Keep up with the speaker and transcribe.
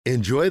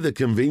Enjoy the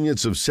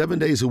convenience of 7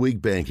 days a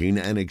week banking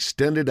and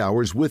extended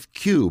hours with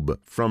Cube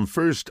from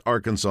First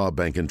Arkansas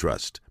Bank and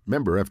Trust.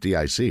 Member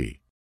FDIC.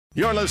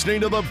 You're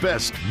listening to the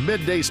best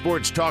midday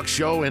sports talk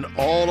show in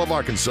all of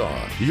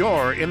Arkansas.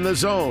 You're in the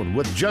zone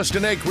with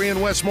Justin Acree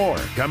and Wess Moore,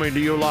 coming to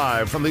you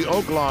live from the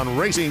Oaklawn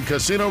Racing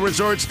Casino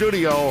Resort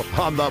Studio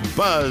on the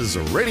Buzz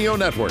Radio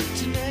Network.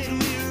 Tonight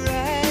we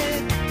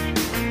ride,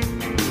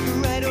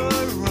 right or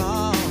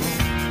wrong.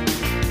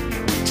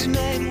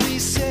 Tonight we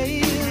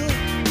sail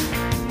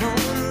on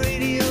a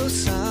radio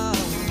song.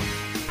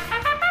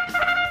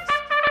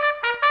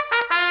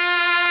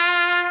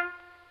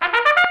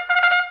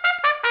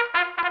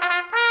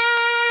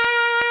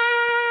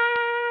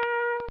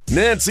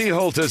 Nancy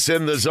Holthus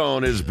in the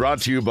Zone is brought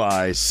to you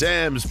by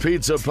Sam's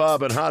Pizza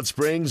Pub and Hot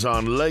Springs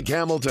on Lake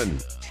Hamilton.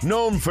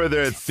 Known for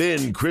their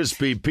thin,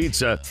 crispy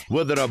pizza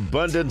with an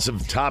abundance of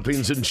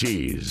toppings and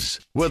cheese.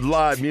 With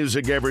live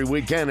music every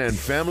weekend and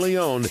family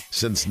owned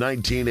since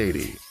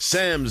 1980.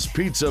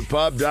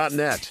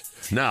 Sam'sPizzaPub.net.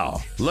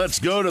 Now, let's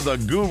go to the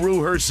guru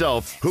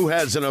herself who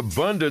has an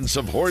abundance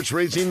of horse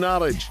racing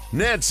knowledge.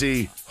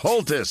 Nancy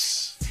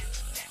Holthus.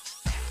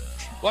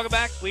 Welcome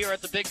back. We are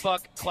at the Big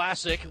Buck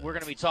Classic. We're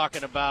going to be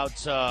talking about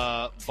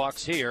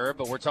bucks here,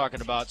 but we're talking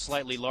about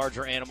slightly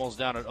larger animals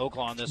down at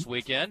Oaklawn this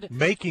weekend.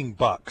 Making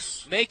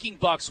bucks. Making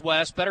bucks,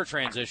 Wes. Better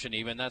transition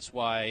even. That's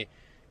why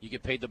you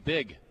get paid the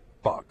big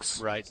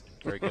Bucks. Right.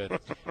 Very good.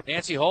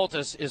 Nancy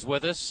Holthus is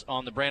with us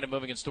on the Brandon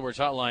Moving and Storage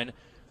Hotline.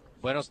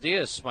 Buenos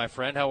dias, my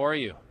friend. How are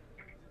you?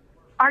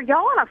 Are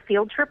y'all on a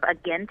field trip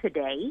again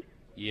today?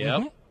 Yep.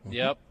 Mm-hmm.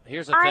 Yep.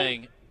 Here's the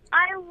thing.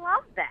 I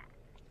love that.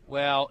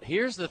 Well,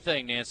 here's the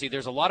thing, Nancy.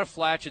 There's a lot of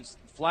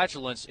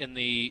flatulence in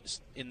the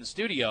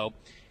studio,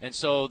 and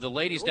so the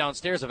ladies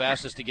downstairs have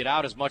asked us to get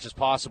out as much as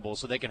possible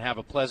so they can have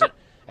a pleasant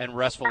and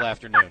restful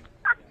afternoon.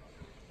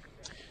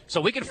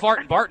 So we can fart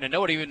and Barton and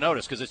nobody even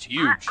notice because it's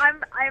huge.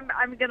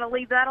 I'm going to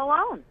leave that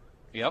alone.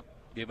 Yep.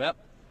 You bet.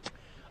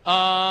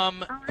 How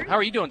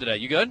are you doing today?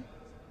 You good?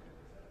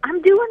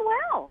 I'm doing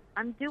well.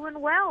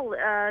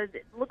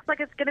 It looks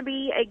like it's going to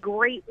be a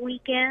great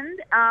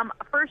weekend.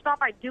 First off,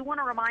 I do want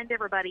to remind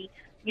everybody,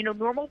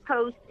 normal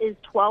post is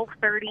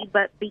 12:30,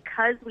 but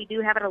because we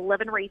do have an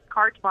 11 race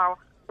card tomorrow,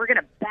 we're going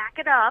to back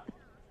it up.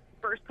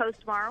 First post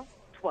tomorrow,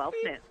 12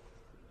 noon.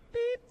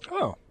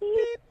 Oh.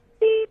 Beep,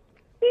 beep,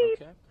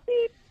 beep, Okay.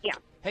 beep. Yeah.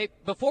 Hey,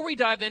 before we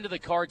dive into the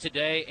card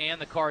today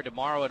and the card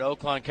tomorrow at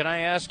Oaklawn, can I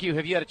ask you,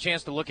 have you had a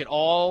chance to look at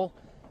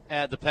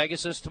the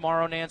Pegasus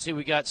tomorrow, Nancy?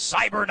 We got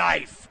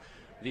Cyberknife,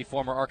 the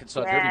former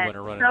Arkansas Derby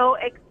winner, running. So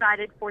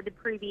excited for the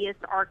previous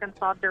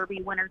Arkansas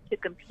Derby winner to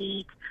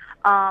compete.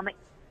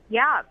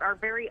 Our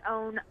very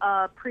own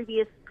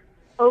previous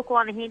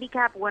Oaklawn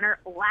handicap winner,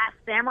 Last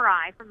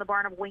Samurai from the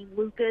barn of Wayne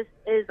Lucas,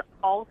 is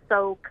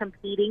also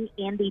competing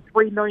in the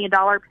 $3 million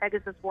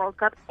Pegasus World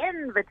Cup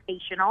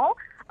Invitational.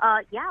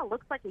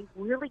 Looks like a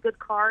really good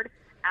card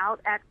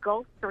out at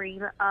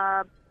Gulfstream.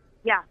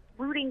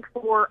 Rooting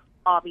for,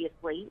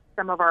 obviously,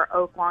 some of our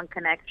Oaklawn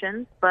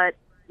connections, but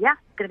it's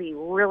going to be a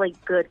really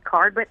good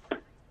card. But,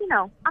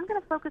 I'm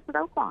going to focus with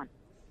Oaklawn.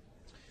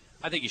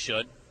 I think you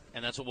should,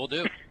 and that's what we'll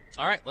do.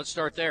 All right, let's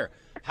start there.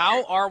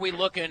 How are we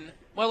looking?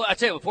 Well, I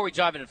tell you, before we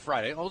dive into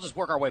Friday, we'll just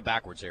work our way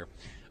backwards here.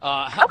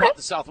 How about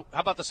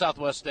the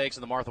Southwest Stakes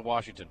and the Martha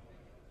Washington?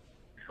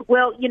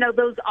 Well,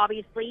 those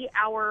obviously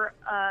our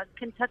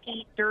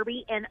Kentucky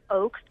Derby and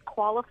Oaks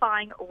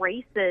qualifying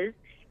races,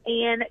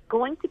 and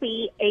going to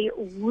be a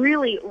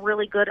really,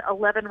 really good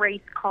 11-race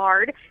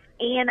card.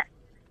 And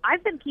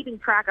I've been keeping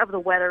track of the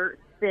weather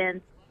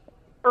since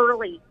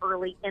early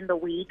in the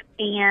week,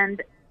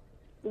 and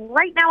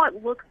right now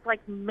it looks like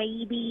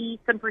maybe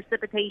some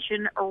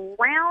precipitation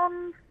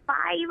around 5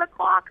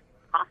 o'clock,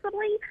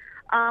 possibly.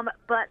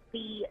 But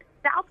the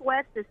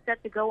Southwest is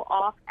set to go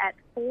off at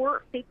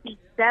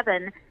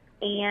 4:57,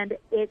 and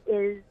it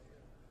is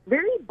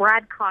very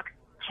Brad Cox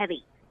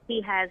heavy.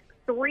 He has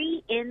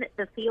 3 in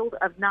the field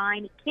of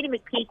 9. Kenny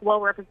McPeak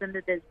well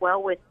represented as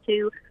well with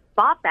 2.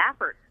 Bob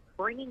Baffert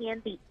bringing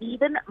in the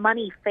even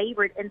money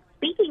favorite. And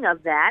speaking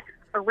of that,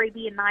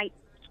 Arabian Night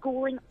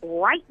schooling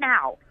right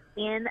now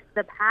in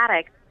the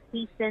paddock.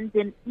 He sends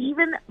in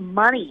even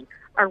money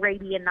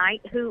Arabian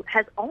Night, who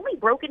has only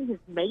broken his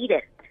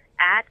maiden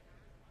at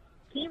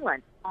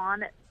Keeneland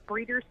on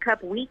Breeders'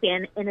 Cup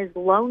weekend. In his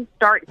lone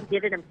start, he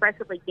did it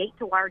impressively. Gate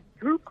to wire,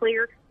 drew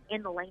clear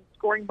in the lane,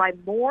 scoring by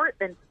more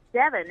than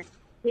 7.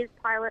 His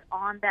pilot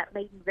on that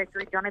maiden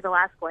victory, Johnny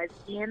Velasquez,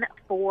 in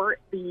for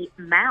the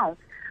mount.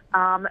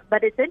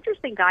 But it's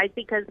interesting, guys,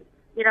 because,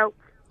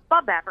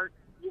 Bob Baffert,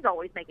 he's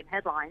always making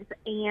headlines,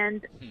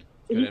 and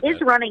he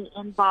is running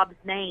in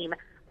Bob's name.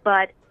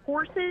 But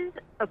horses,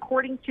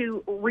 according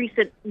to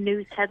recent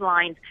news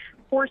headlines,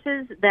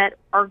 horses that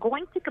are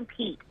going to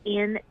compete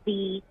in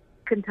the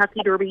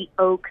Kentucky Derby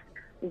Oaks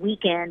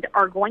weekend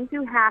are going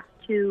to have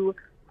to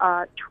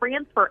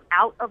transfer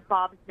out of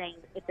Bob's name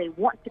if they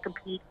want to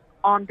compete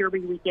on Derby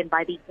weekend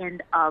by the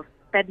end of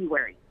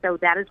February. So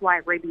that is why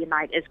Arabian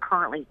Night is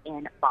currently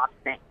in Bob's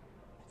name.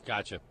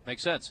 Gotcha.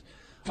 Makes sense.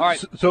 All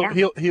right. So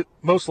Yeah. he'll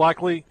most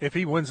likely, if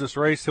he wins this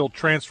race, he'll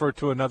transfer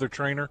to another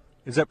trainer.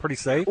 Is that pretty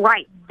safe?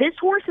 Right. This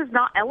horse is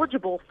not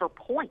eligible for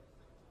points.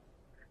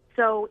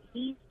 So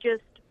he's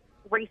just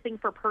racing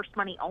for purse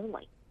money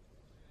only.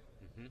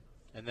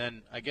 And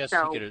then I guess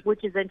So, he could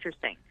which is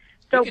interesting.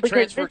 So he could because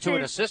transfer this to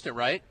an is- assistant,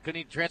 right? Couldn't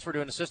he transfer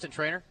to an assistant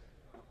trainer?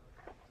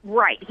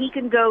 Right. He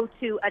can go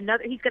to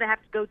another. He's going to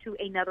have to go to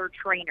another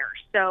trainer.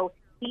 So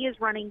he is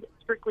running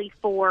strictly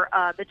for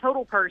the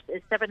total purse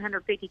is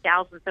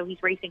 $750,000. So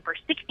he's racing for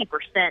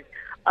 60%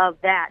 of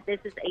that. This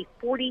is a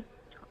 40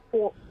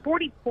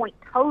 point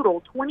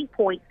total, 20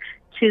 points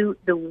to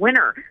the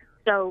winner.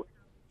 So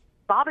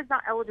Bob is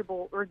not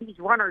eligible, or these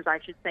runners, I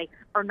should say,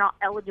 are not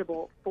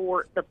eligible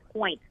for the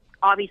points.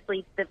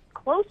 Obviously, the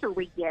closer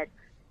we get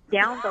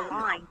down the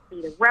line,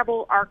 see the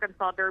Rebel,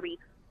 Arkansas Derby,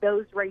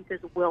 those races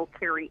will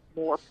carry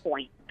more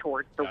points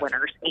towards the Gotcha.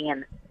 winners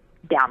and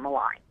down the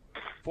line.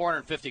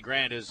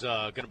 $450,000 is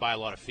going to buy a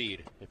lot of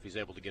feed if he's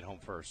able to get home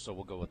first. So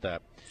we'll go with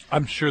that.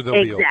 I'm sure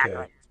they'll be Exactly.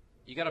 okay.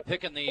 You got a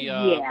pick in the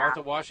Yeah.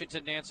 Martha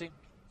Washington, Nancy?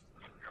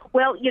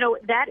 Well,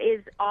 that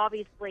is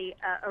obviously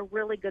a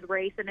really good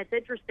race, and it's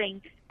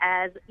interesting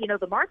as,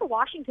 the Martha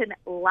Washington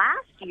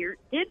last year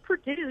did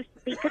produce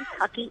the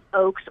Kentucky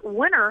Oaks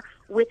winner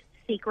with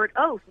Secret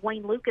Oath.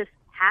 Wayne Lucas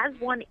has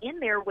one in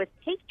there with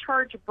Take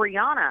Charge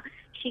Brianna.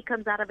 She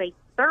comes out of a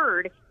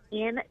third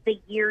in the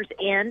year's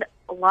end.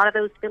 A lot of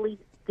those fillies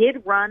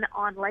did run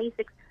on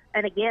Lasix.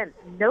 And again,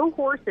 no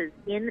horses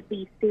in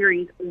the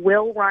series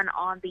will run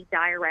on the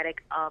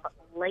diuretic of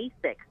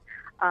Lasix.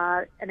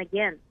 And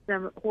again,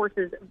 some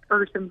horses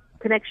or some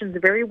connections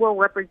very well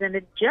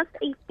represented. Just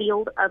a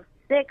field of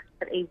 6,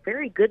 but a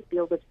very good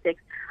field of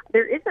 6.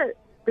 There is a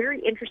very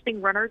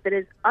interesting runner that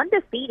is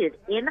undefeated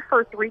in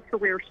her 3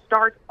 career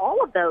starts,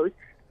 all of those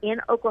in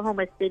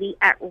Oklahoma City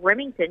at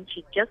Remington.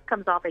 She just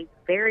comes off a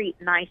very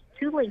nice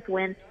 2-length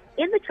win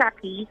in the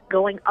trapeze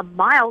going a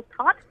mile.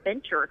 Todd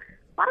Fincher.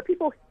 A lot of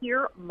people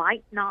here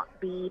might not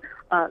be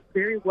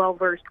very well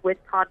versed with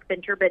Todd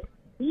Fincher, but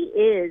he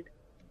is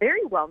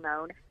very well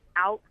known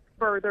out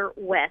further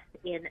west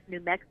in New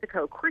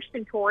Mexico.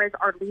 Christian Torres,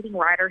 our leading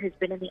rider, has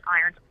been in the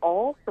irons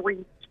all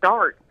 3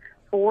 starts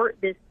for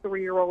this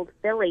 3-year-old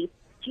filly.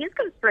 She is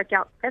going to stretch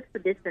out, test the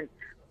distance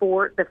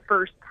for the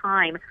first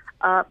time.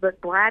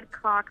 But Brad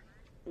Cox,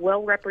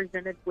 well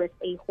represented with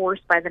a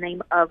horse by the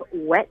name of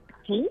Wet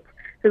Paint,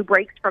 who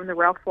breaks from the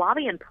Ralph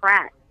Flavian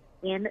Pratt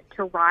in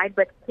to ride.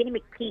 But Kenny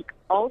McPeak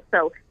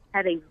also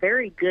had a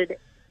very good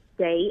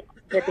day,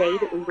 the day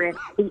that we ran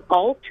the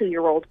all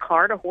 2-year-old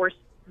card. A horse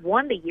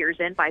won the year's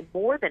end by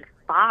more than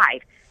 5.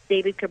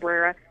 David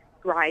Cabrera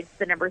rides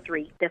the number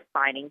 3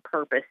 Defining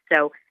Purpose.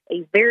 So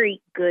a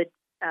very good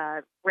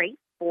race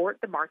for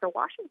the Martha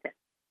Washington.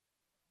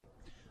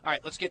 All right,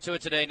 let's get to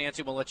it today,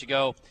 Nancy. We'll let you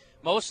go.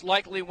 Most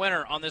likely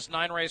winner on this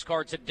 9-race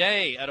card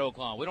today at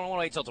Oaklawn. We don't want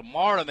to wait till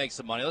tomorrow to make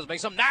some money. Let's make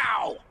some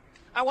now.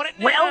 I want it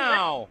now.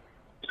 Well,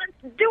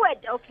 let's do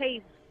it.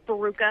 Okay,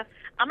 Baruka.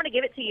 I'm going to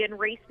give it to you in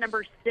race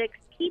number 6.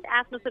 Keith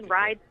Asmussen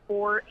rides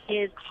for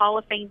his Hall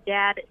of Fame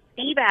dad,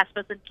 Steve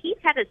Asmussen. Keith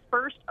had his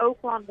first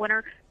Oaklawn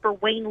winner for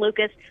Wayne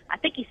Lucas. I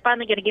think he's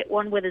finally going to get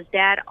one with his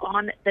dad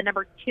on the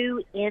number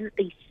 2 in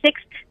the 6th.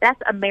 That's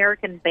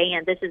American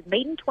Band. This is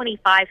Maiden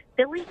 25,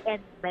 Filly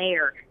and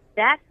Mare.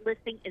 That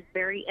listing is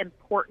very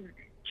important.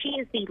 She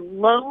is the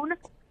lone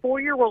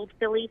 4-year-old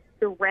filly.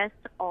 The rest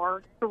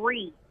are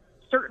 3.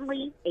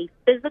 Certainly a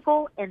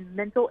physical and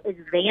mental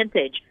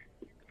advantage.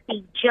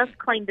 He just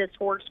claimed this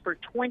horse for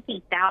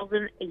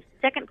 $20,000, a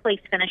second-place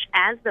finish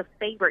as the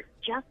favorite,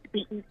 just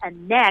beaten a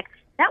neck.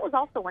 That was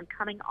also when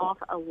coming off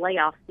a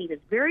layoff. Steve is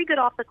very good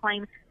off the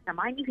claim. Now,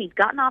 mind you, he's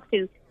gotten off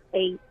to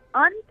a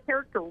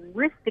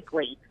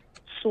uncharacteristically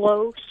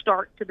slow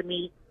start to the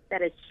meet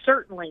that is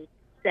certainly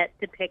set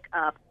to pick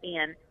up,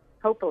 and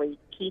hopefully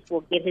Keith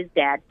will get his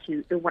dad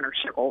to the winner's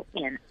circle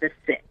in the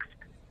 6th.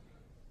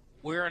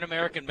 We're an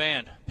American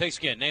Band.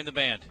 Pigskin, name the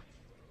band.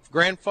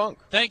 Grand Funk.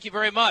 Thank you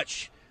very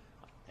much.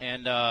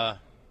 And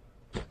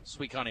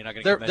Sweet Connie not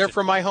going to get mentioned. They're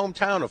from my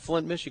hometown of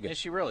Flint, Michigan. Is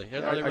she really?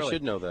 I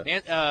should know that.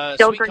 And,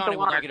 Don't Sweet drink Connie the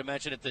will water. not get a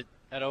mention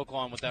at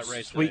Oaklawn with that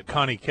race Sweet today.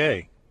 Connie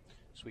K.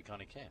 Sweet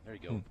Connie K. There you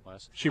go,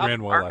 Wes. She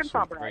ran well last Arkansas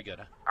week. bred. Very good.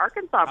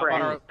 Arkansas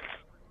bred.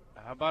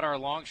 How about our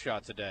long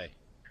shot today?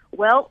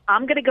 Well,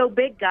 I'm going to go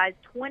big, guys.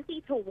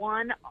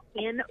 20-1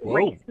 in Whoa.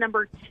 race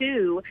number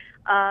 2.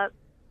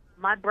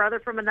 My brother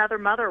from another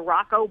mother,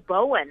 Rocco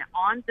Bowen,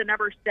 on to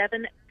number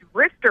 7,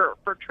 Drifter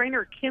for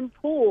trainer Kim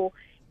Poole.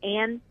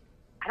 And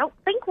I don't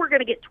think we're going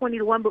to get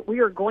 20-1, but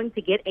we are going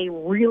to get a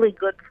really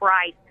good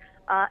price.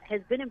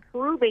 Has been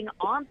improving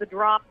on the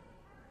drop.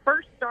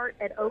 First start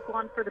at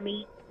Oaklawn for the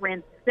meet,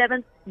 ran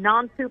 7th,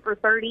 non-super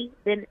 30,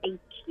 then a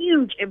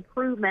huge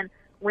improvement,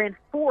 ran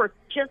 4th,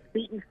 just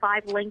beaten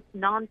 5 lengths,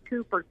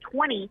 non-2 for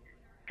 20,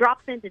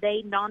 drops in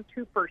today,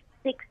 non-2 for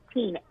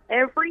 16.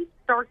 Every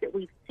start that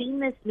we've seen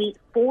this meet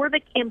for the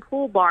Kim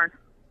Poole barn,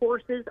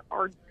 horses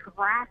are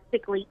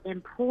drastically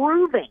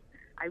improving.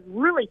 I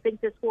really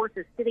think this horse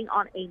is sitting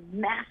on a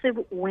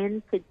massive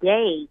win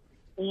today.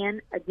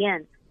 And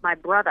again, my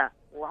brother,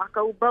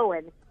 Rocco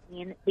Bowen,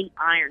 in the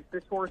irons.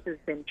 This horse has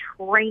been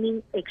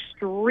training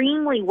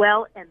extremely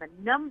well, and the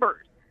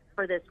numbers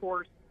for this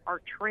horse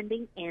are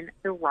trending in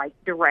the right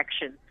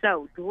direction.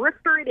 So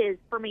Drifter it is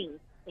for me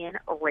in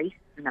race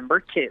number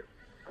 2.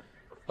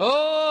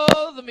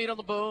 Oh, the meat on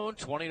the bone,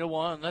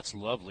 20-1. That's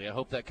lovely. I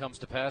hope that comes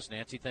to pass.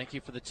 Nancy, thank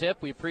you for the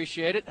tip. We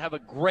appreciate it. Have a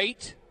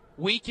great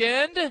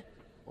weekend.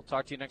 We'll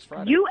talk to you next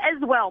Friday. You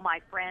as well, my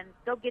friend.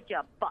 Go get you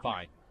a buck.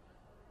 Fine.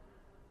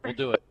 We'll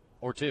do it.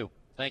 Or 2.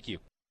 Thank you.